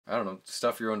I don't know,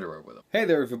 stuff your underwear with them. Hey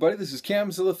there everybody, this is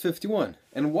Camzilla51,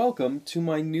 and welcome to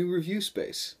my new review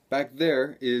space. Back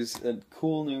there is a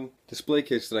cool new display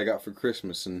case that I got for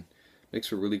Christmas and makes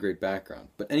for a really great background.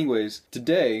 But anyways,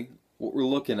 today what we're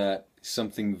looking at is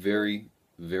something very,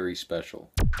 very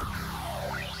special.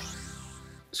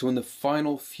 So in the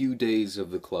final few days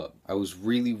of the club, I was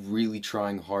really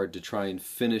trying hard to try and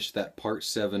finish that part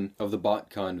 7 of the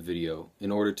BotCon video in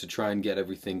order to try and get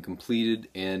everything completed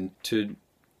and to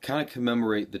kind of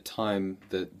commemorate the time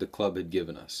that the club had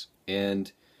given us.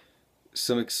 And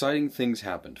some exciting things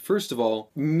happened. First of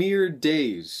all, mere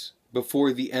days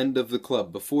before the end of the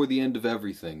club, before the end of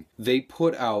everything, they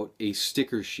put out a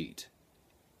sticker sheet.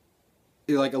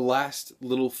 Like a last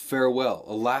little farewell,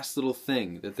 a last little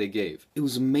thing that they gave. It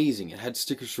was amazing. It had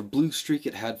stickers for Bluestreak,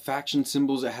 it had faction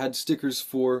symbols, it had stickers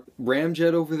for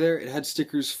Ramjet over there, it had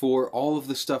stickers for all of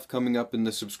the stuff coming up in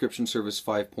the subscription service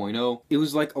 5.0. It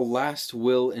was like a last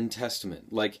will and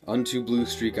testament. Like, unto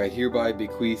Bluestreak I hereby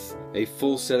bequeath a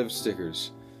full set of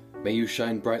stickers. May you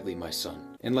shine brightly, my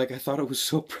son. And like, I thought it was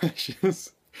so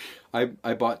precious.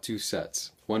 I bought 2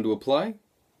 sets. One to apply,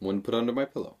 one to put under my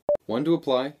pillow. One to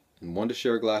apply, and one to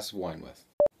share a glass of wine with.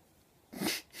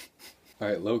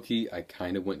 Alright, low-key, I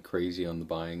kind of went crazy on the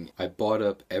buying. I bought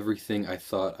up everything I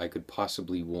thought I could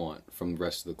possibly want from the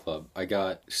rest of the club. I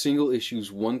got single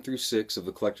issues 1 through 6 of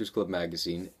the Collectors Club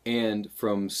magazine, and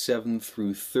from 7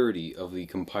 through 30 of the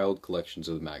compiled collections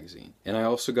of the magazine. And I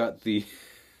also got the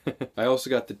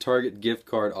the Target gift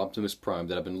card Optimus Prime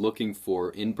that I've been looking for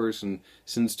in person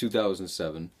since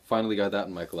 2007. Finally got that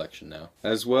in my collection now.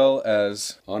 As well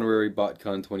as honorary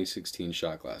BotCon 2016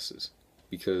 shot glasses,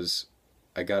 because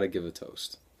I gotta give a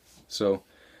toast. So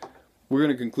we're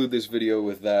gonna conclude this video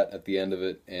with that at the end of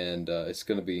it, and it's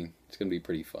gonna be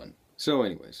pretty fun. So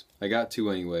anyways, I got 2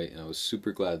 anyway, and I was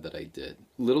super glad that I did.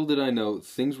 Little did I know,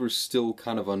 things were still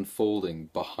kind of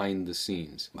unfolding behind the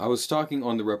scenes. I was talking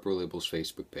on the Repro Labels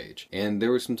Facebook page, and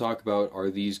there was some talk about, are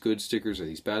these good stickers, are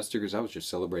these bad stickers? I was just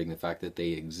celebrating the fact that they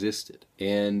existed.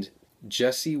 And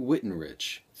Jesse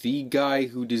Wittenrich, the guy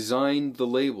who designed the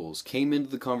labels, came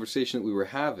into the conversation that we were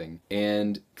having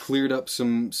and cleared up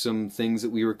some things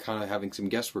that we were kind of having some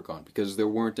guesswork on, because there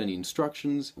weren't any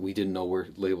instructions. We didn't know where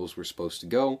labels were supposed to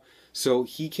go. So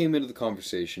he came into the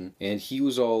conversation and he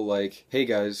was all like, hey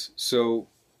guys, so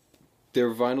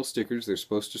they're vinyl stickers, they're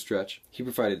supposed to stretch. He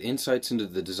provided insights into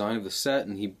the design of the set,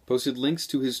 and he posted links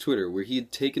to his Twitter where he had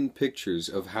taken pictures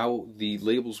of how the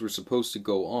labels were supposed to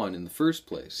go on in the first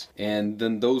place. And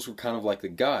then those were kind of like the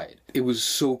guide. It was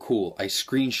so cool. I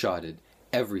screenshotted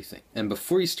everything. And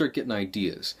before you start getting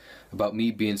ideas about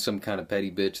me being some kind of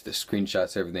petty bitch that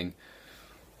screenshots everything,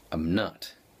 I'm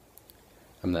not.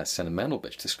 I'm that sentimental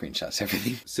bitch that screenshots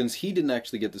everything. Since he didn't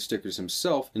actually get the stickers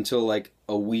himself until like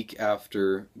a week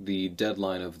after the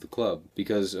deadline of the club,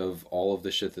 because of all of the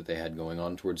shit that they had going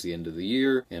on towards the end of the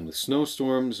year, and with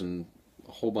snowstorms and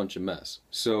a whole bunch of mess.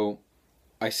 So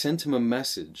I sent him a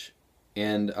message,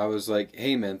 and I was like,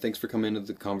 hey man, thanks for coming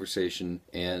into the conversation,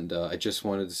 and I just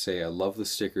wanted to say I love the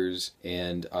stickers,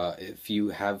 and if you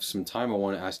have some time I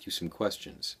want to ask you some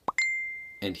questions.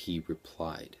 And he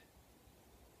replied.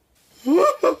 Yeah,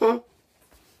 that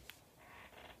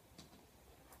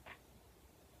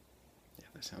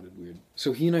sounded weird.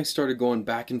 So he and I started going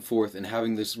back and forth and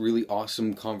having this really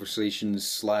awesome conversation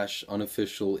 /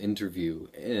 unofficial interview,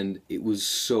 and it was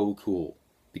so cool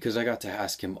because I got to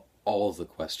ask him all the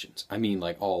questions. I mean,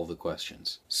 like, all the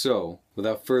questions. So,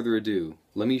 without further ado,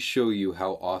 let me show you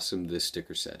how awesome this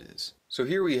sticker set is. So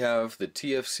here we have the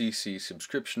TFCC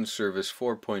Subscription Service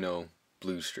 4.0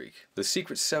 Bluestreak, the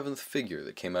secret 7th figure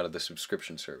that came out of the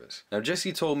subscription service. Now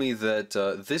Jesse told me that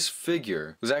this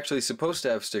figure was actually supposed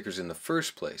to have stickers in the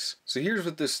first place. So here's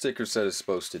what this sticker set is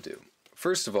supposed to do.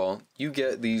 First of all, you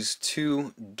get these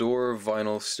 2 door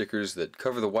vinyl stickers that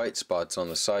cover the white spots on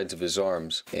the sides of his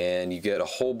arms, and you get a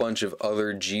whole bunch of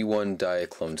other G1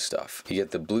 Diaclone stuff. You get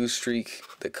the Bluestreak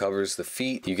that covers the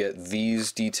feet, you get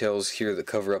these details here that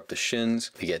cover up the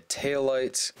shins, you get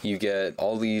taillights, you get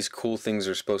all these cool things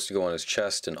that are supposed to go on his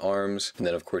chest and arms, and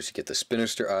then of course you get the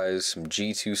Spinster eyes, some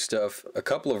G2 stuff, a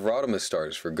couple of Rodimus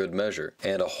stars for good measure,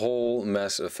 and a whole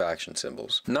mess of faction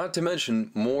symbols. Not to mention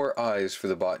more eyes for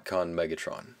the BotCon Mega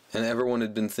Megatron. And everyone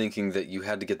had been thinking that you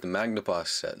had to get the Magnaboss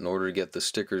set in order to get the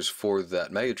stickers for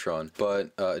that Megatron,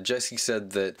 but Jesse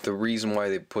said that the reason why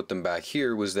they put them back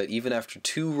here was that even after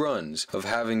 2 runs of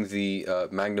having the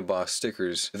Magnaboss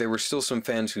stickers, there were still some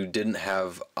fans who didn't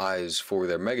have eyes for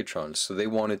their Megatrons, so they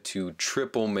wanted to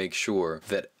triple make sure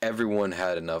that everyone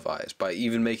had enough eyes, by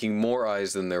even making more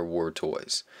eyes than there were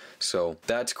toys. So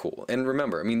that's cool. And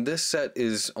remember, I mean, this set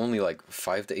is only like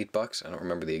 $5 to $8. I don't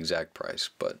remember the exact price,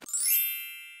 but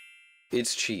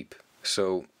it's cheap.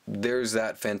 So there's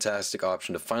that fantastic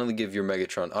option to finally give your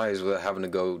Megatron eyes without having to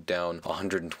go down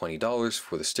 $120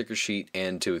 for the sticker sheet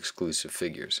and 2 exclusive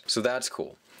figures. So that's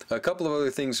cool. A couple of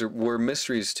other things were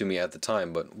mysteries to me at the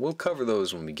time, but we'll cover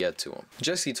those when we get to them.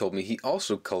 Jesse told me he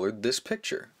also colored this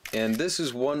picture. And this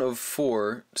is one of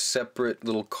 4 separate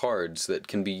little cards that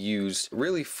can be used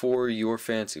really for your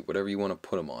fancy, whatever you want to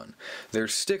put them on. They're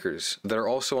stickers that are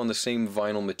also on the same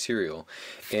vinyl material,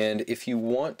 and if you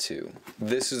want to,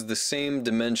 this is the same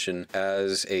dimension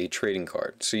as a trading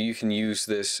card. So you can use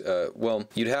this, well,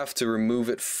 you'd have to remove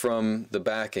it from the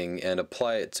backing and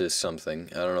apply it to something.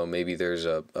 I don't know, maybe there's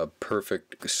a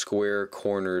perfect square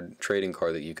cornered trading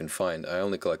card that you can find. I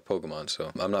only collect Pokemon,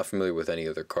 so I'm not familiar with any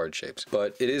other card shapes.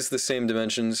 But it is the same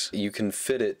dimensions. You can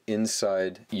fit it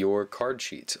inside your card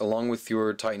sheets along with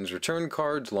your Titan's Return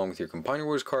cards, along with your Combiner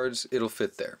Wars cards. It'll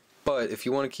fit there. But if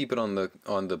you want to keep it on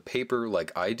the paper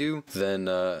like I do, then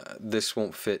this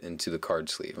won't fit into the card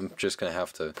sleeve. I'm just gonna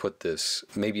have to put this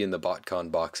maybe in the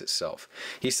BotCon box itself.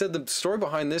 He said the story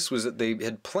behind this was that they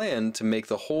had planned to make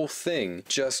the whole thing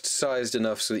just sized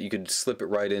enough so that you could slip it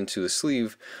right into the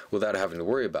sleeve without having to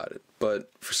worry about it.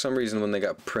 But for some reason when they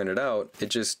got printed out,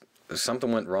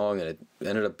 something went wrong and it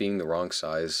ended up being the wrong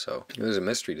size, so it was a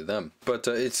mystery to them. But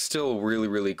it's still really,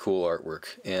 really cool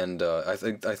artwork, and I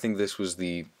think this was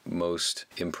the most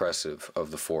impressive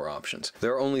of the 4 options.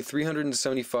 There are only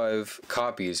 375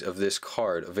 copies of this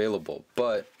card available,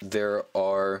 but there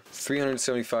are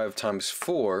 375 times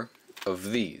 4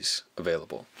 of these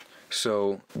available.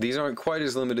 So these aren't quite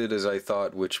as limited as I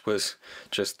thought, which was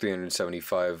just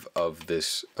 375 of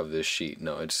this sheet.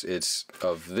 No, it's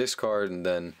of this card and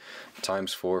then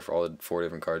times 4 for all the 4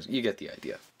 different cards. You get the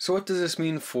idea. So what does this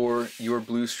mean for your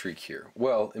Bluestreak here?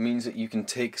 Well, it means that you can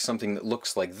take something that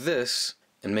looks like this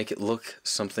and make it look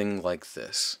something like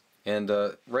this. And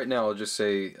right now I'll just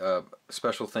say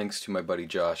special thanks to my buddy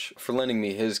Josh for lending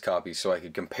me his copy so I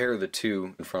could compare the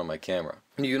 2 in front of my camera.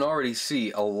 And you can already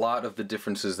see a lot of the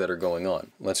differences that are going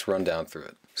on. Let's run down through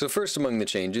it. So first among the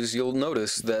changes, you'll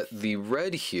notice that the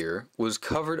red here was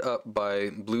covered up by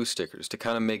blue stickers to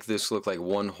kind of make this look like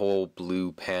one whole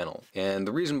blue panel. And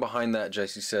the reason behind that,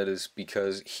 Jesse said, is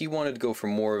because he wanted to go for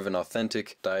more of an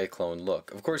authentic Diaclone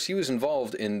look. Of course, he was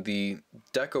involved in the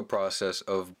deco process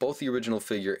of both the original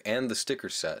figure and the sticker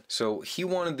set. So he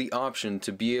wanted the option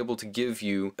to be able to give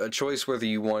you a choice whether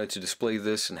you wanted to display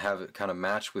this and have it kind of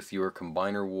match with your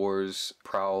Combiner Wars,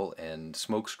 Prowl, and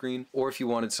Smokescreen, or if you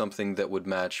wanted something that would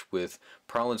match with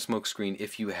Prowl and Smokescreen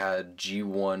if you had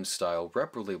G1 style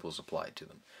repro labels applied to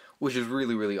them, which is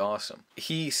really, really awesome.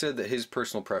 He said that his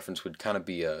personal preference would kind of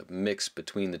be a mix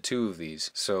between the 2 of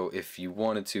these, so if you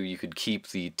wanted to, you could keep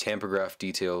the tampograph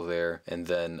detail there and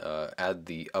then add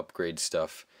the upgrade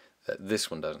stuff that this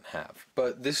one doesn't have.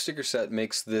 But this sticker set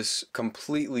makes this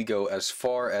completely go as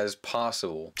far as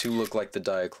possible to look like the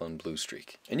Diaclone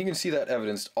Bluestreak. And you can see that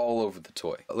evidenced all over the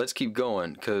toy. Let's keep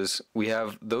going, because we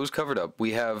have those covered up.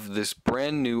 We have this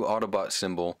brand new Autobot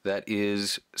symbol that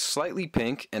is slightly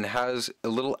pink and has a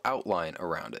little outline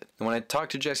around it. And when I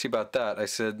talked to Jesse about that, I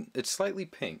said, it's slightly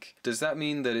pink. Does that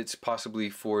mean that it's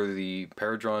possibly for the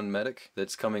Paradron Medic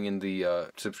that's coming in the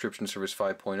subscription service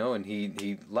 5.0? And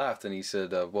he laughed and he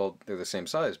said, well, they're the same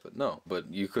size, but no.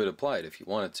 But you could apply it if you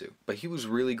wanted to. But he was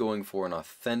really going for an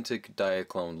authentic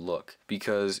Diaclone look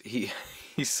because he's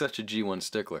such a G1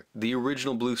 stickler. The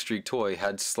original Bluestreak toy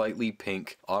had slightly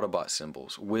pink Autobot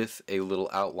symbols with a little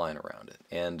outline around it.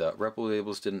 And repro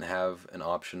labels didn't have an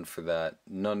option for that.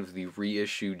 None of the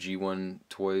reissue G1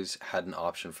 toys had an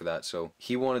option for that, so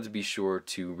he wanted to be sure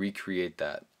to recreate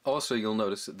that. Also, you'll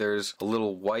notice that there's a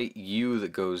little white U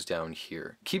that goes down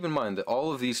here. Keep in mind that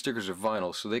all of these stickers are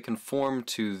vinyl, so they conform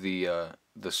to the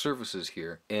surfaces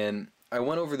here. And I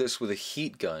went over this with a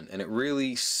heat gun, and it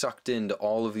really sucked into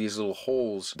all of these little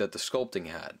holes that the sculpting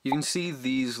had. You can see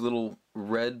these little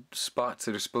red spots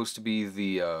that are supposed to be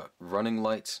the running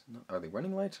lights. Are they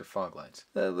running lights or fog lights?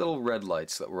 The little red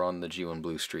lights that were on the G1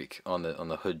 Bluestreak on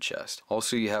the hood chest.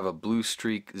 Also, you have a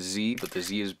Bluestreak Z, but the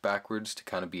Z is backwards to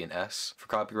kind of be an S for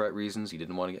copyright reasons. He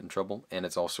didn't want to get in trouble, and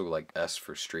it's also like S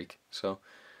for streak. So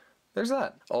there's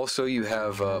that. Also, you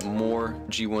have more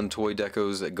G1 toy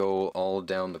decos that go all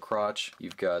down the crotch.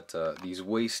 You've got these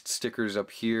waist stickers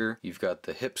up here. You've got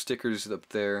the hip stickers up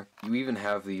there. You even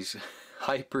have these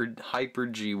hyper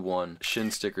G1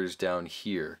 shin stickers down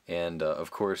here. And of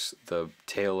course, the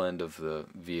tail end of the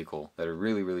vehicle that are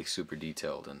really super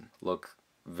detailed and look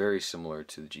very similar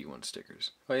to the G1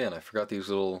 stickers. Oh yeah, and I forgot these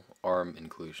little arm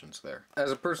inclusions there.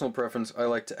 As a personal preference, I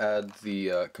like to add the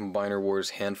Combiner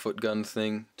Wars hand-foot gun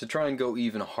thing to try and go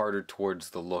even harder towards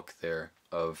the look there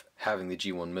of having the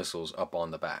G1 missiles up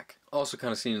on the back. Also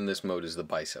kind of seen in this mode is the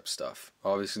bicep stuff.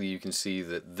 Obviously you can see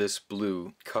that this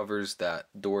blue covers that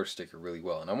door sticker really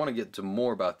well, and I want to get to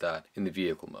more about that in the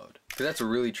vehicle mode. Because that's a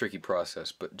really tricky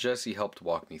process, but Jesse helped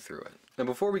walk me through it. Now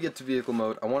before we get to vehicle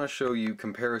mode, I want to show you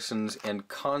comparisons and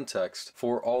context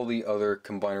for all the other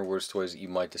Combiner Wars toys that you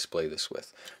might display this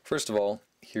with. First of all,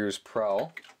 here's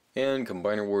Prowl and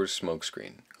Combiner Wars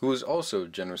Smokescreen, who was also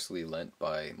generously lent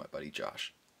by my buddy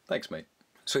Josh. Thanks, mate.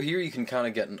 So here you can kind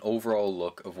of get an overall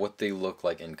look of what they look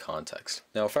like in context.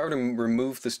 Now if I were to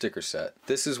remove the sticker set,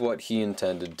 this is what he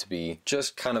intended to be,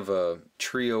 just kind of a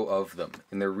trio of them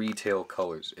in their retail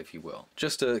colors, if you will.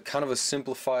 Just a kind of a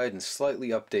simplified and slightly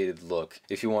updated look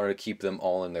if you wanted to keep them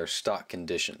all in their stock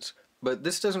conditions. But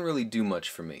this doesn't really do much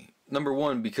for me. Number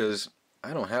one, because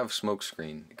I don't have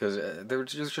Smokescreen, because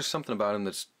there's just something about him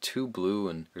that's too blue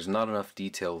and there's not enough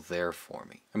detail there for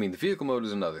me. I mean, the vehicle mode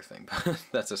is another thing, but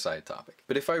that's a side topic.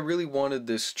 But if I really wanted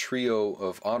this trio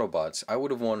of Autobots, I would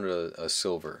have wanted a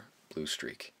silver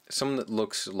Bluestreak. Someone that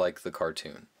looks like the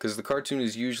cartoon. Because the cartoon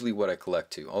is usually what I collect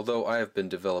to, although I have been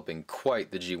developing quite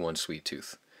the G1 Sweet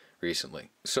Tooth recently.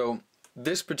 So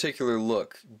this particular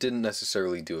look didn't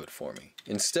necessarily do it for me.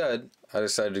 Instead, I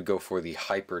decided to go for the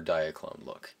Hyper Diaclone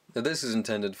look. Now this is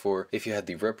intended for if you had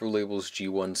the Repro Labels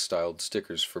G1 styled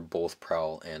stickers for both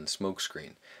Prowl and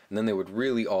Smokescreen, and then they would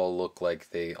really all look like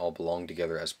they all belong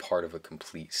together as part of a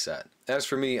complete set. As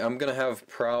for me, I'm going to have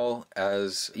Prowl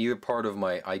as either part of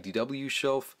my IDW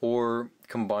shelf or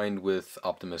combined with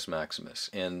Optimus Maximus,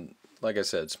 and like I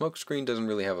said, Smokescreen doesn't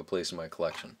really have a place in my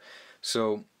collection.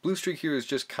 So Bluestreak here is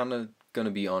just kind of going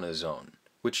to be on his own,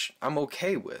 which I'm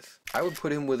okay with. I would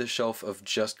put him with a shelf of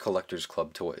just Collector's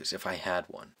Club toys if I had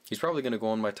one. He's probably going to go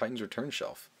on my Titans Return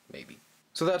shelf, maybe.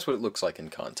 So that's what it looks like in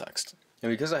context.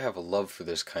 And because I have a love for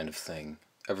this kind of thing,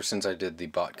 ever since I did the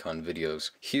BotCon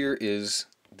videos, here is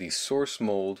the source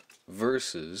mold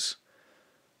versus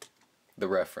the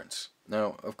reference.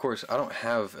 Now, of course, I don't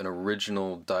have an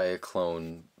original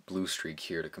Diaclone Bluestreak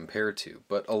here to compare to,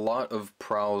 but a lot of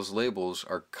Prowl's labels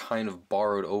are kind of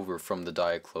borrowed over from the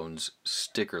Diaclone's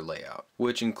sticker layout,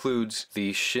 which includes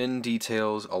the shin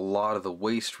details, a lot of the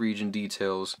waist region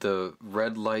details, the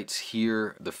red lights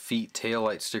here, the feet tail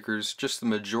light stickers. Just the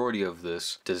majority of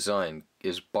this design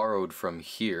is borrowed from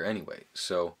here anyway,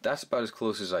 so that's about as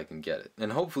close as I can get it.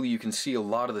 And hopefully you can see a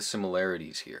lot of the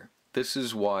similarities here. This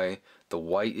is why the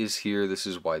white is here, this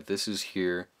is why this is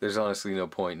here. There's honestly no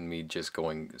point in me just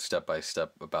going step by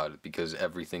step about it because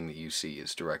everything that you see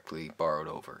is directly borrowed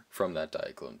over from that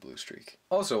Diaclone Bluestreak.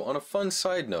 Also, on a fun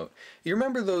side note, you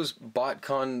remember those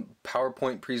BotCon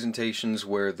PowerPoint presentations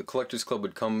where the Collectors Club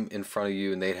would come in front of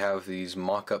you and they'd have these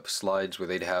mock-up slides where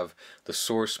they'd have the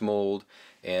source mold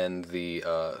and the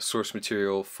source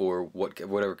material for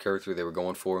whatever character they were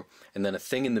going for, and then a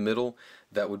thing in the middle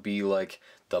that would be like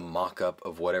the mock-up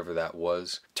of whatever that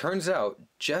was. Turns out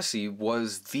Jesse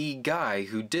was the guy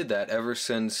who did that ever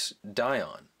since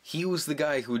Dion. He was the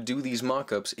guy who would do these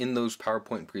mock-ups in those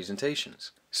PowerPoint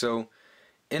presentations. So,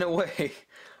 in a way,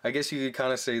 I guess you could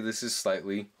kind of say this is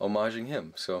slightly homaging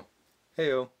him, so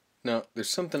heyo. Now, there's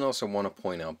something else I want to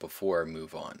point out before I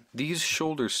move on. These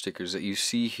shoulder stickers that you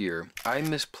see here, I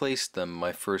misplaced them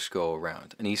my first go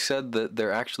around, and he said that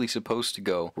they're actually supposed to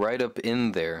go right up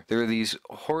in there. There are these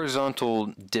horizontal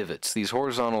divots, these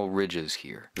horizontal ridges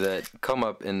here that come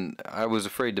up, and I was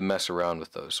afraid to mess around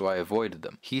with those, so I avoided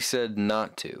them. He said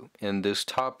not to, and this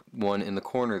top one in the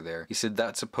corner there, he said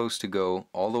that's supposed to go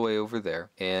all the way over there,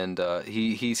 and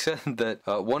he said that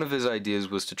one of his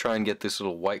ideas was to try and get this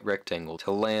little white rectangle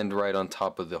to land right on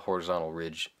top of the horizontal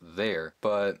ridge there,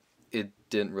 but it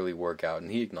didn't really work out and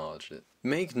he acknowledged it.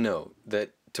 Make note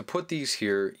that to put these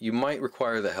here, you might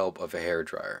require the help of a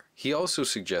hairdryer. He also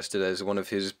suggested as one of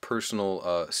his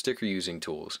personal sticker using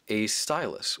tools, a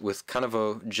stylus with kind of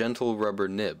a gentle rubber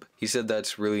nib. He said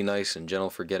that's really nice and gentle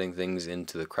for getting things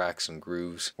into the cracks and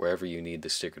grooves wherever you need the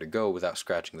sticker to go without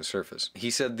scratching the surface.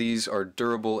 He said these are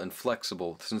durable and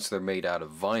flexible since they're made out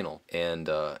of vinyl, and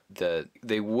that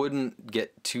they wouldn't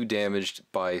get too damaged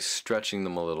by stretching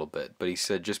them a little bit, but he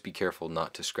said just be careful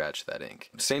not to scratch that ink.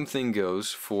 Same thing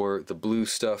goes for the blue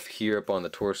stuff here up on the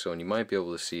torso, and you might be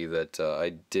able to see that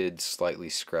I did slightly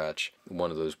scratch one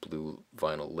of those blue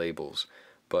vinyl labels.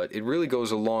 But it really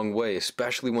goes a long way,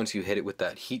 especially once you hit it with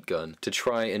that heat gun, to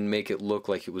try and make it look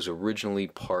like it was originally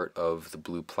part of the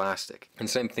blue plastic. And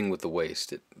same thing with the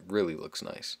waist, it really looks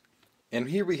nice. And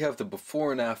here we have the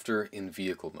before and after in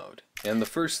vehicle mode. And the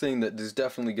first thing that is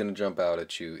definitely going to jump out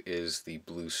at you is the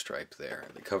blue stripe there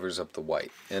that covers up the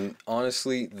white. And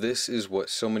honestly, this is what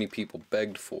so many people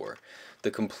begged for,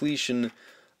 the completion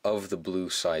of the blue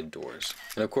side doors.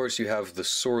 And of course you have the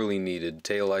sorely needed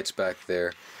taillights back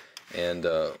there. And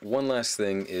one last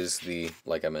thing is the,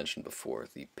 like I mentioned before,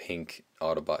 the pink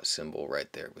Autobot symbol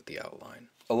right there with the outline.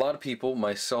 A lot of people,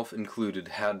 myself included,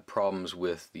 had problems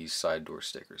with these side door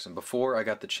stickers, and before I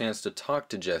got the chance to talk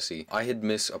to Jesse, I had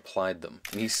misapplied them.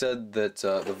 And he said that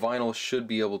the vinyl should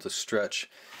be able to stretch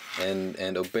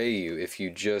and obey you if you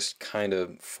just kind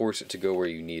of force it to go where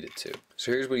you need it to.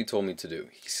 So here's what he told me to do.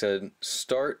 He said,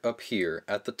 start up here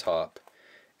at the top,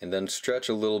 and then stretch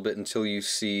a little bit until you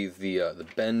see the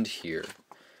bend here.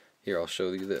 Here, I'll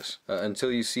show you this. Until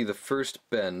you see the first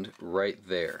bend right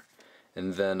there.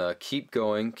 And then keep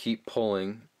going, keep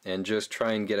pulling, and just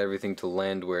try and get everything to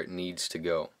land where it needs to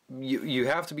go. You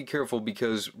have to be careful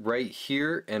because right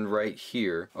here and right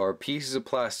here are pieces of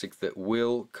plastic that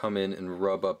will come in and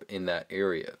rub up in that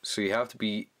area. So you have to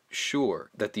be sure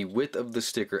that the width of the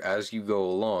sticker as you go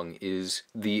along is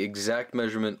the exact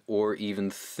measurement or even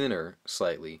thinner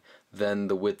slightly than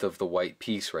the width of the white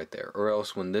piece right there. Or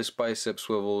else when this bicep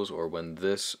swivels or when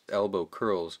this elbow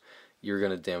curls, you're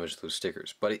going to damage those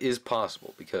stickers. But it is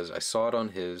possible because I saw it on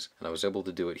his and I was able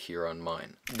to do it here on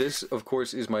mine. This, of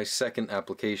course, is my second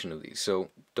application of these,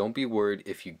 so don't be worried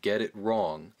if you get it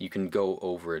wrong. You can go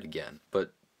over it again,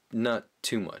 but not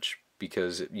too much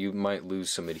because you might lose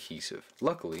some adhesive.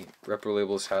 Luckily, Repro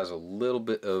Labels has a little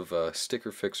bit of a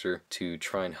sticker fixer to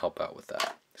try and help out with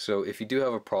that. So if you do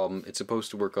have a problem, it's supposed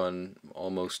to work on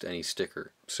almost any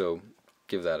sticker, so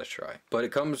give that a try. But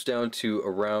it comes down to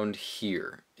around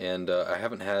here, and I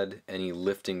haven't had any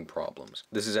lifting problems.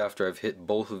 This is after I've hit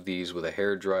both of these with a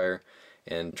hair dryer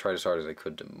and tried as hard as I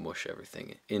could to mush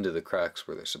everything into the cracks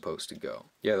where they're supposed to go.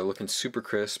 Yeah, they're looking super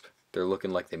crisp. They're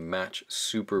looking like they match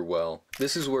super well.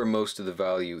 This is where most of the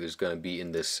value is going to be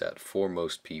in this set for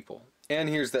most people. And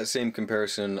here's that same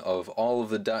comparison of all of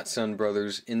the Datsun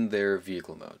brothers in their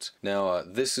vehicle modes. Now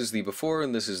this is the before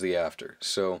and this is the after.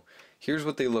 So here's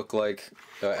what they look like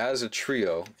as a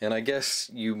trio, and I guess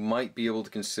you might be able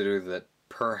to consider that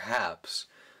perhaps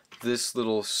this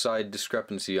little side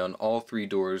discrepancy on all three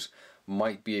doors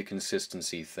might be a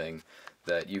consistency thing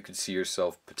that you could see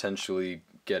yourself potentially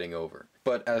getting over.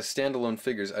 But as standalone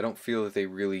figures, I don't feel that they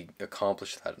really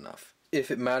accomplish that enough. If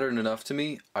it mattered enough to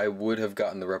me, I would have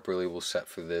gotten the Repro Label set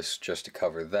for this just to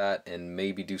cover that and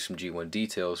maybe do some G1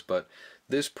 details, but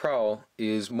this Prowl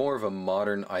is more of a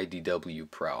modern IDW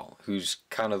Prowl, who's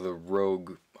kind of the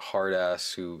rogue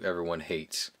hard-ass who everyone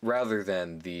hates, rather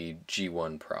than the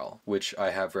G1 Prowl, which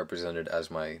I have represented as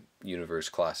my Universe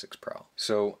Classics Prowl.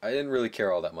 So I didn't really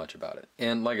care all that much about it.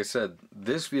 And like I said,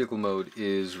 this vehicle mode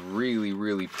is really,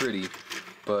 really pretty,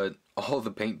 but all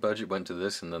the paint budget went to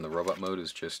this, and then the robot mode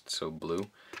is just so blue.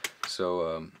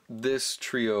 So this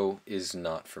trio is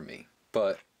not for me.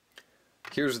 But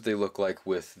here's what they look like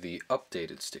with the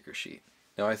updated sticker sheet.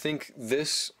 Now I think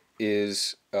this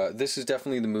is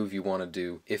definitely the move you want to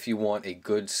do if you want a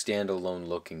good standalone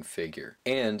looking figure,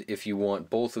 and if you want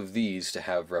both of these to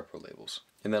have Repro Labels.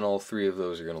 And then all three of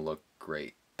those are going to look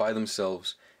great by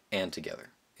themselves and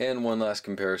together. And one last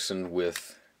comparison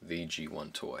with the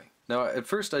G1 toy. Now at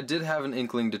first I did have an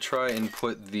inkling to try and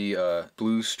put the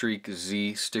Bluestreak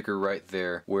Z sticker right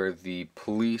there where the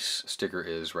police sticker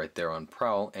is right there on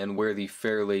Prowl, and where the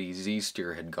Fair Lady Z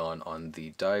sticker had gone on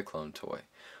the Diaclone toy.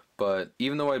 But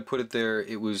even though I'd put it there,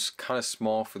 it was kind of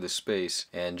small for the space,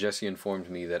 and Jesse informed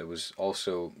me that it was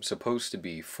also supposed to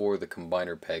be for the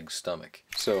combiner peg stomach.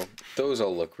 So those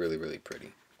all look really, really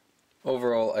pretty.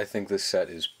 Overall, I think this set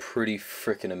is pretty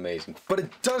frickin' amazing. But it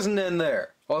doesn't end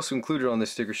there! Also included on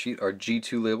this sticker sheet are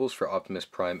G2 labels for Optimus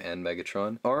Prime and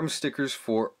Megatron, ARM stickers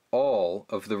for all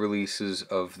of the releases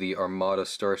of the Armada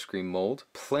Starscream mold,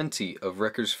 plenty of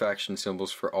Wreckers faction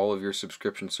symbols for all of your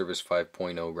subscription service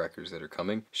 5.0 Wreckers that are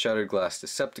coming, Shattered Glass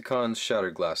Decepticons,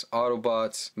 Shattered Glass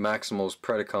Autobots, Maximals,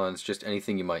 Predacons, just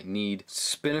anything you might need,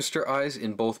 Spinister eyes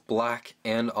in both black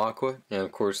and aqua, and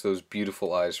of course those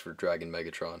beautiful eyes for Dragon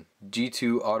Megatron.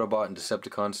 G2 Autobot and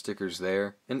Decepticon stickers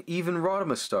there, and even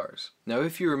Rodimus stars. Now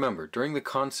if you remember, during the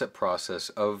concept process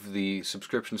of the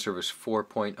subscription service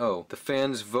 4.0, the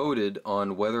fans voted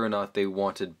on whether or not they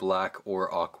wanted black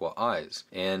or aqua eyes,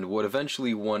 and what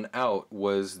eventually won out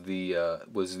was the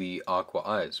aqua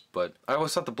eyes. But I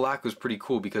always thought the black was pretty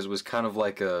cool because it was kind of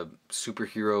like a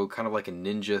superhero, kind of like a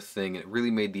ninja thing, and it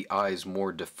really made the eyes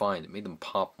more defined. It made them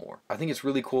pop more. I think it's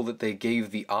really cool that they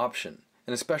gave the option.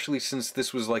 And especially since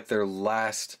this was like their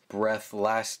last breath,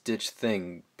 last ditch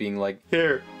thing, being like,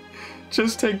 here,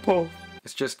 just take both.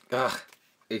 It's just, a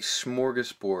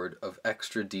smorgasbord of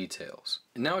extra details.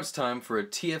 And now it's time for a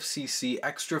TFCC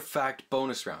extra fact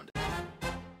bonus round.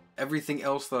 Everything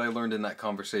else that I learned in that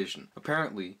conversation.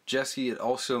 Apparently, Jesse had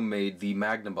also made the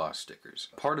Magnaboss stickers.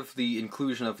 Part of the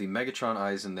inclusion of the Megatron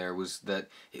eyes in there was that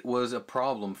it was a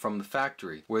problem from the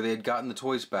factory, where they had gotten the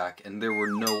toys back and there were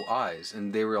no eyes,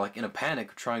 and they were like in a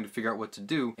panic trying to figure out what to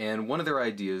do, and one of their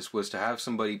ideas was to have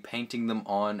somebody painting them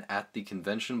on at the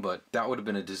convention, but that would have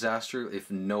been a disaster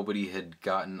if nobody had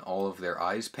gotten all of their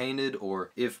eyes painted, or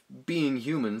if, being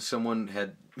human, someone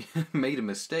had made a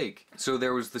mistake. So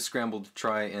there was the scramble to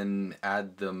try and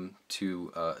add them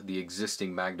to the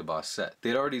existing Magnaboss set. They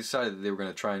had already decided that they were going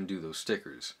to try and do those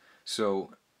stickers.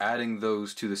 So adding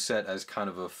those to the set as kind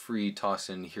of a free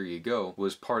toss-in, here you go,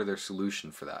 was part of their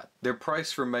solution for that. Their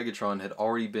price for Megatron had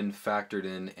already been factored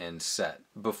in and set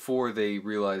before they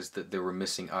realized that there were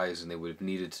missing eyes and they would have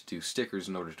needed to do stickers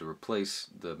in order to replace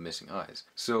the missing eyes.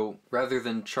 So rather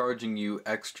than charging you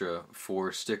extra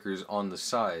for stickers on the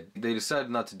side, they decided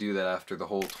not to do that after the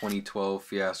whole 2012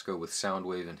 fiasco with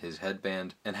Soundwave and his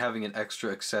headband, and having an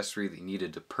extra accessory that you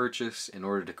needed to purchase in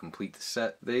order to complete the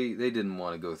set. They didn't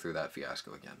want to go through that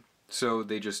fiasco again. So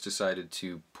they just decided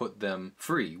to put them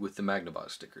free with the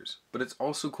Magnaboss stickers. But it's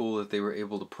also cool that they were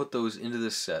able to put those into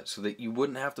this set so that you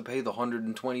wouldn't have to pay the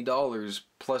 $120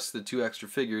 plus the 2 extra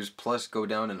figures, plus go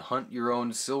down and hunt your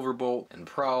own Silverbolt and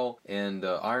Prowl and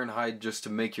Ironhide just to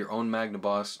make your own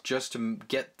Magnaboss, just to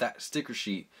get that sticker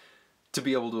sheet to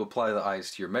be able to apply the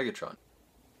eyes to your Megatron.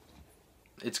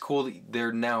 It's cool that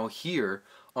they're now here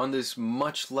on this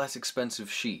much less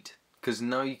expensive sheet, because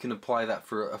now you can apply that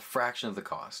for a fraction of the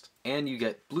cost. And you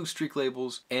get Bluestreak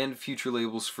labels and future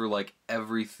labels for like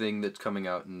everything that's coming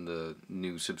out in the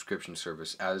new subscription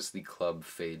service as the club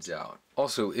fades out.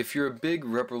 Also, if you're a big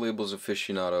Repro Labels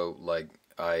aficionado like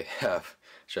I have,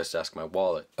 just ask my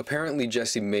wallet. Apparently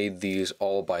Jesse made these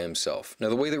all by himself. Now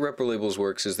the way that Repro Labels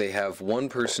works is they have one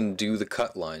person do the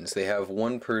cut lines. They have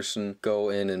one person go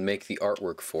in and make the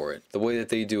artwork for it. The way that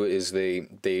they do it is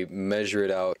they measure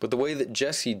it out. But the way that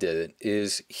Jesse did it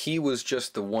is he was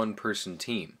just the one person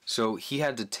team. So he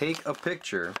had to take a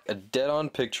picture, a dead-on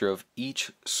picture of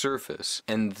each surface,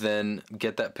 and then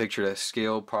get that picture to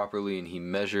scale properly, and he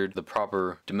measured the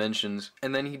proper dimensions,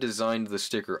 and then he designed the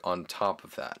sticker on top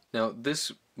of that. Now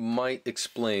this might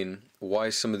explain why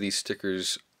some of these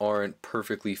stickers aren't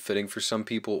perfectly fitting for some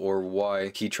people, or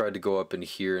why he tried to go up in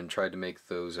here and tried to make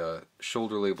those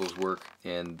shoulder labels work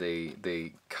and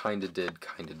they kinda did,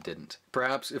 kinda didn't.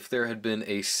 Perhaps if there had been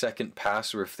a second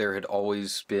pass, or if there had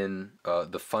always been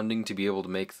the funding to be able to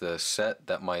make the set,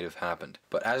 that might have happened.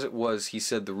 But as it was, he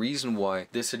said the reason why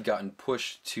this had gotten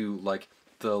pushed to like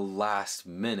the last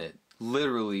minute,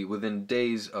 literally within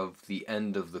days of the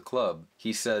end of the club,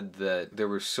 he said that there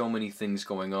were so many things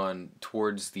going on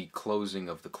towards the closing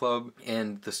of the club,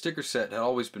 and the sticker set had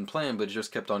always been planned, but it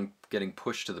just kept on getting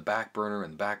pushed to the back burner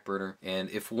and the back burner, and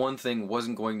if one thing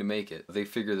wasn't going to make it, they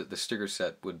figured that the sticker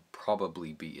set would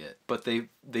probably be it. But they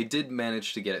did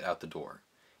manage to get it out the door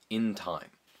in time.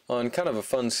 On kind of a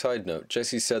fun side note,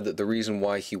 Jesse said that the reason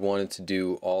why he wanted to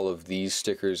do all of these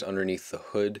stickers underneath the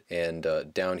hood and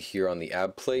down here on the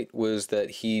ab plate was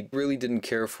that he really didn't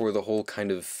care for the whole kind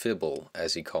of fibble,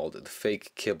 as he called it, the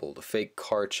fake kibble, the fake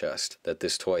car chest that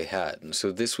this toy had. And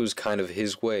so this was kind of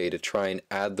his way to try and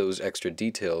add those extra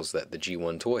details that the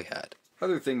G1 toy had.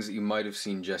 Other things that you might have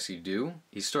seen Jesse do: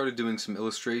 he started doing some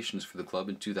illustrations for the club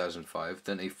in 2005,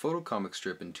 then a photocomic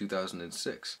strip in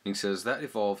 2006. And he says that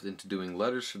evolved into doing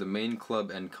letters for the main club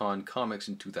and con comics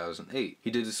in 2008. He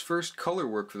did his first color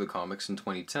work for the comics in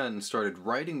 2010 and started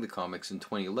writing the comics in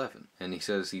 2011. And he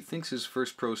says he thinks his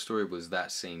first pro story was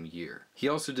that same year. He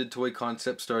also did toy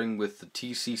concepts starting with the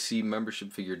TCC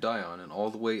membership figure Dion and all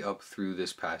the way up through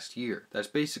this past year. That's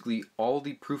basically all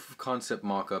the proof of concept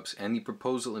mock-ups and the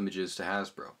proposal images to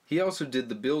Hasbro. He also did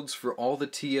the builds for all the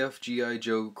TF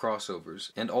Joe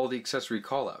crossovers and all the accessory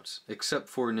callouts, except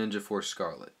for Ninja Force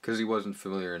Scarlet, because he wasn't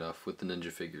familiar enough with the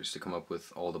Ninja figures to come up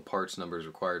with all the parts numbers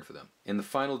required for them. And the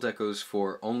final decos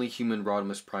for Only Human,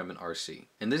 Rodimus Prime, and RC.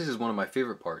 And this is one of my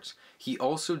favorite parts. He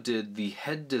also did the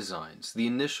head designs, the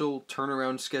initial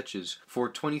turnaround sketches for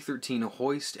 2013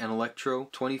 Hoist and Electro,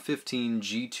 2015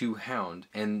 G2 Hound,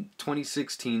 and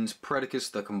 2016's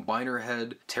Predicus the Combiner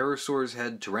head, Pterosaur's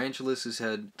head, Tarantulas'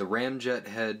 head, the Ramjet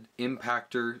head,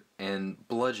 Impactor, and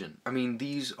Bludgeon. I mean,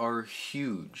 these are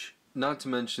huge. Not to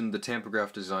mention the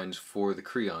tampograph designs for the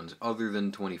Creons, other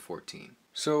than 2014.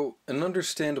 So, an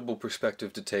understandable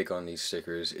perspective to take on these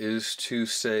stickers is to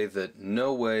say that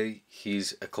no way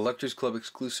he's a Collectors Club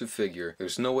exclusive figure,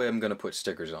 there's no way I'm going to put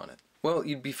stickers on it. Well,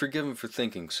 you'd be forgiven for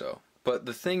thinking so. But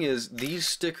the thing is, these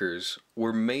stickers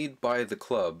were made by the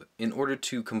club in order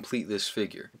to complete this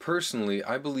figure. Personally,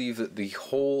 I believe that the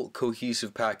whole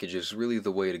cohesive package is really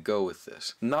the way to go with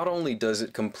this. Not only does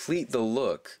it complete the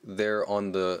look there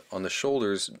on the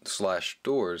shoulders /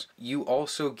 doors, you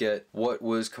also get what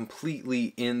was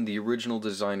completely in the original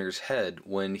designer's head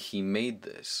when he made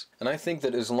this. And I think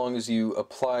that as long as you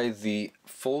apply the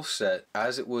full set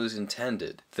as it was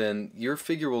intended, then your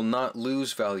figure will not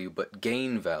lose value but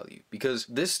gain value. Because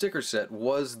this sticker set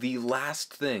was the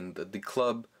last thing that the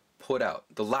club put out.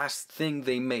 The last thing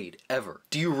they made, ever.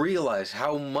 Do you realize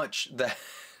how much that...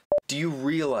 Do you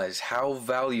realize how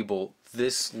valuable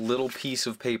this little piece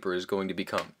of paper is going to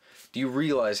become? Do you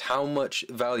realize how much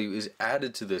value is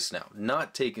added to this now,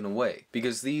 not taken away?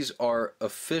 Because these are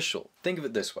official. Think of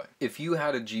it this way. If you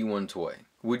had a G1 toy,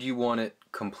 would you want it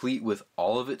complete with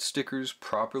all of its stickers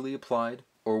properly applied?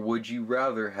 Or would you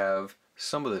rather have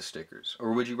some of the stickers?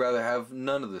 Or would you rather have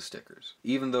none of the stickers?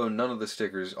 Even though none of the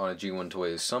stickers on a G1 toy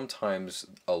is sometimes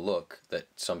a look that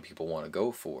some people want to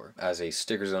go for, as a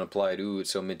stickers unapplied, ooh, it's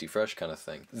so minty fresh kind of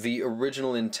thing. The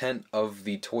original intent of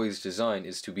the toy's design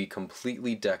is to be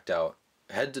completely decked out,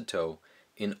 head to toe,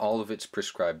 in all of its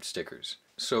prescribed stickers.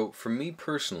 So for me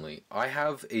personally, I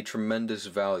have a tremendous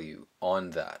value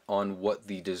on that, on what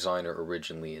the designer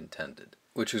originally intended.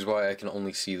 Which is why I can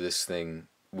only see this thing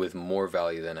with more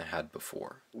value than it had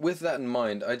before. With that in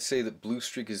mind, I'd say that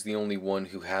Bluestreak is the only one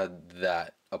who had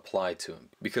that apply to him.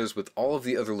 Because with all of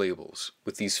the other labels,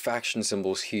 with these faction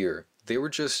symbols here, they were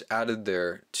just added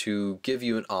there to give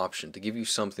you an option, to give you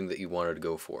something that you wanted to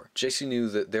go for. Jesse knew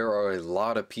that there are a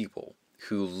lot of people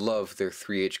who love their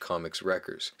 3H Comics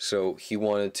wreckers. So he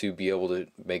wanted to be able to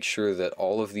make sure that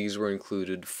all of these were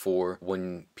included for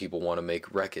when people want to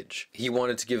make wreckage. He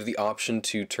wanted to give the option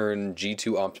to turn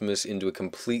G2 Optimus into a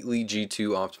completely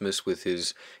G2 Optimus with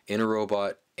his inner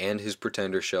robot and his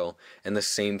Pretender shell, and the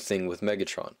same thing with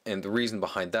Megatron. And the reason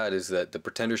behind that is that the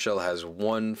Pretender shell has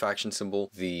one faction symbol,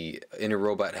 the inner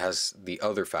robot has the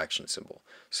other faction symbol.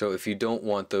 So if you don't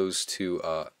want those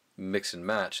to mix and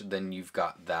match, then you've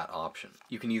got that option.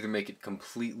 You can either make it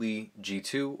completely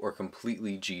G2 or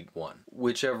completely G1,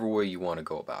 whichever way you want to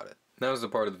go about it. That was the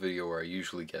part of the video where I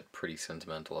usually get pretty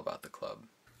sentimental about the club.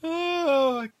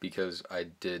 Because I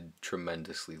did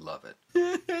tremendously love it.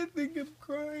 I think I'm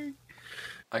crying.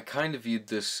 I kind of viewed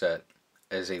this set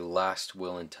as a last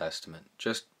will and testament,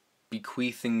 just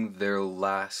bequeathing their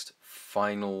last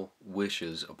final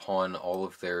wishes upon all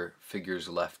of their figures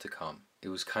left to come. It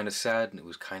was kind of sad and it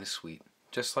was kind of sweet,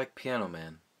 just like Piano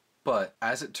Man. But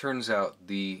as it turns out,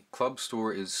 the club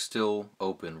store is still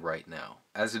open right now.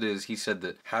 As it is, he said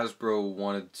that Hasbro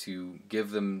wanted to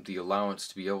give them the allowance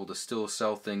to be able to still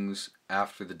sell things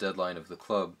after the deadline of the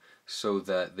club so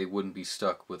that they wouldn't be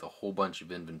stuck with a whole bunch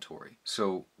of inventory.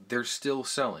 So they're still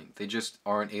selling. They just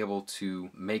aren't able to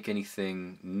make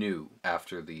anything new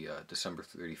after the December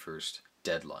 31st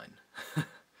deadline.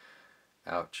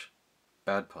 Ouch.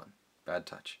 Bad pun. Bad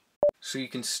touch. So you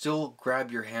can still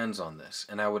grab your hands on this,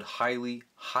 and I would highly,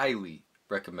 highly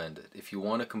recommend it. If you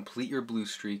want to complete your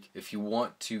Bluestreak, if you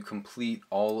want to complete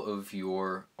all of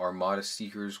your Armada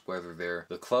Seekers, whether they're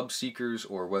the Club Seekers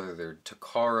or whether they're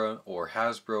Takara or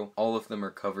Hasbro, all of them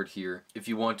are covered here. If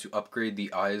you want to upgrade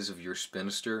the eyes of your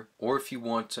Spinister, or if you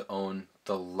want to own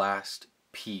the last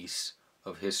piece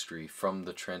of history from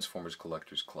the Transformers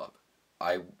Collectors Club.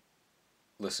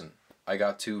 Listen, I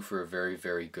got two for a very,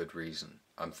 very good reason.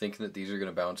 I'm thinking that these are going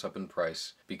to bounce up in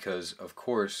price because, of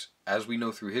course, as we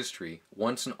know through history,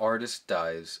 once an artist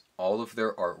dies, all of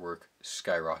their artwork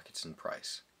skyrockets in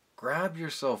price. Grab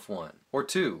yourself one, or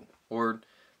two, or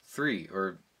three,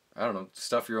 or, I don't know,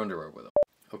 stuff your underwear with them.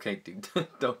 Okay, dude,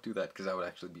 don't do that because that would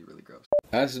actually be really gross.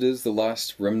 As it is, the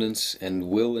last remnants and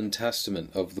will and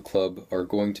testament of the club are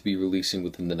going to be releasing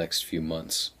within the next few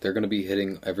months. They're going to be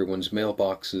hitting everyone's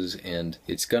mailboxes, and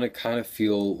it's going to kind of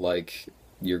feel like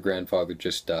your grandfather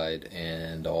just died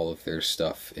and all of their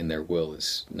stuff in their will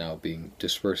is now being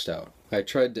dispersed out. I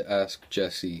tried to ask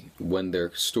Jesse when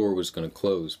their store was going to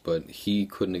close, but he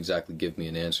couldn't exactly give me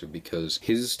an answer because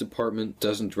his department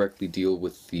doesn't directly deal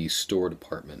with the store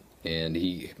department, and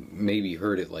he maybe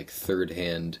heard it like third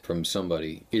hand from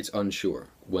somebody. It's unsure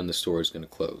when the store is going to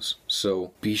close.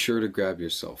 So be sure to grab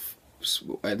yourself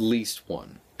at least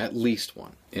one. At least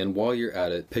one. And while you're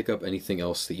at it, pick up anything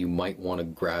else that you might want to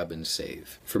grab and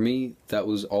save. For me, that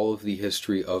was all of the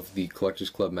history of the Collectors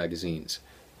Club magazines,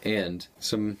 and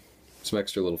some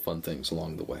extra little fun things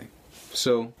along the way.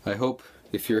 So, I hope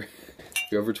if you're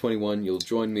over 21, you'll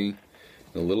join me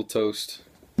in a little toast.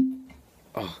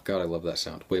 Oh god, I love that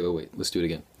sound. Wait, let's do it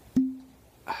again.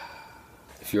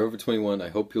 If you're over 21, I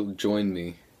hope you'll join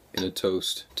me in a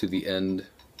toast to the end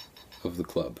of the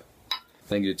club.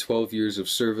 Thank you to 12 years of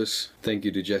service. Thank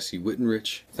you to Jesse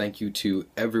Wittenrich. Thank you to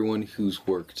everyone who's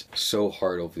worked so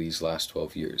hard over these last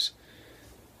 12 years.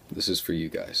 This is for you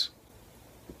guys.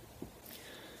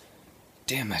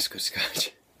 Damn, that's good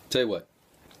scotch. Tell you what,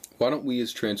 why don't we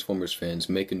as Transformers fans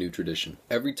make a new tradition?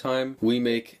 Every time we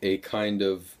make a kind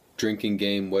of drinking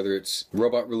game, whether it's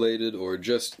robot related or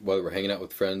just whether we're hanging out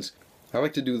with friends, I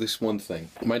like to do this one thing.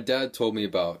 My dad told me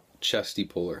about Chesty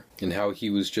Puller and how he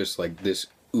was just like this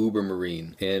uber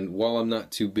marine, and while I'm not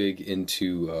too big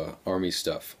into army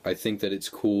stuff, I think that it's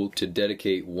cool to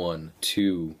dedicate one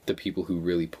to the people who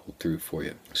really pulled through for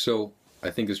you. So I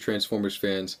think as Transformers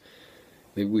fans,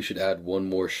 maybe we should add one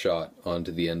more shot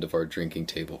onto the end of our drinking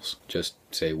tables. Just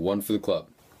say one for the club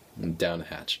and down a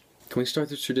hatch. Can we start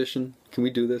this tradition? Can we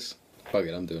do this? Fuck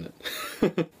it, I'm doing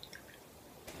it.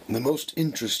 The most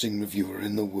interesting reviewer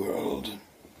in the world.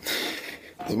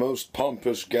 The most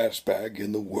pompous gas bag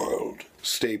in the world.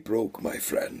 Stay broke, my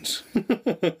friends.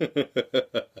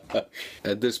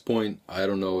 At this point, I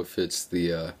don't know if it's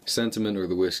the sentiment or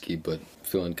the whiskey, but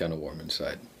feeling kind of warm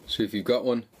inside. So if you've got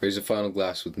one, raise a final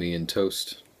glass with me and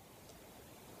toast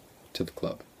to the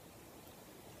club.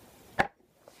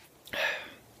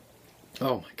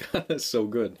 Oh my god, that's so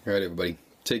good. Alright everybody,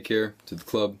 take care, to the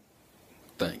club.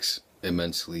 Thanks.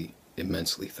 Immensely,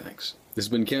 immensely thanks. This has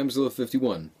been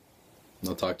Camzilla51. And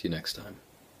I'll talk to you next time.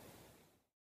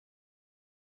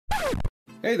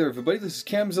 Hey there everybody, this is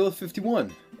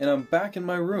Camzilla51, and I'm back in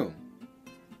my room.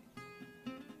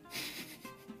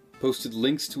 Posted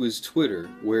links to his Twitter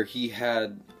where he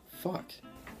had... fuck.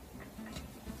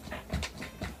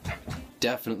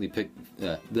 Definitely picked...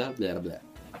 blah blah blah.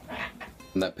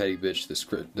 And that petty bitch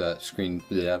that screen...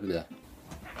 blah blah.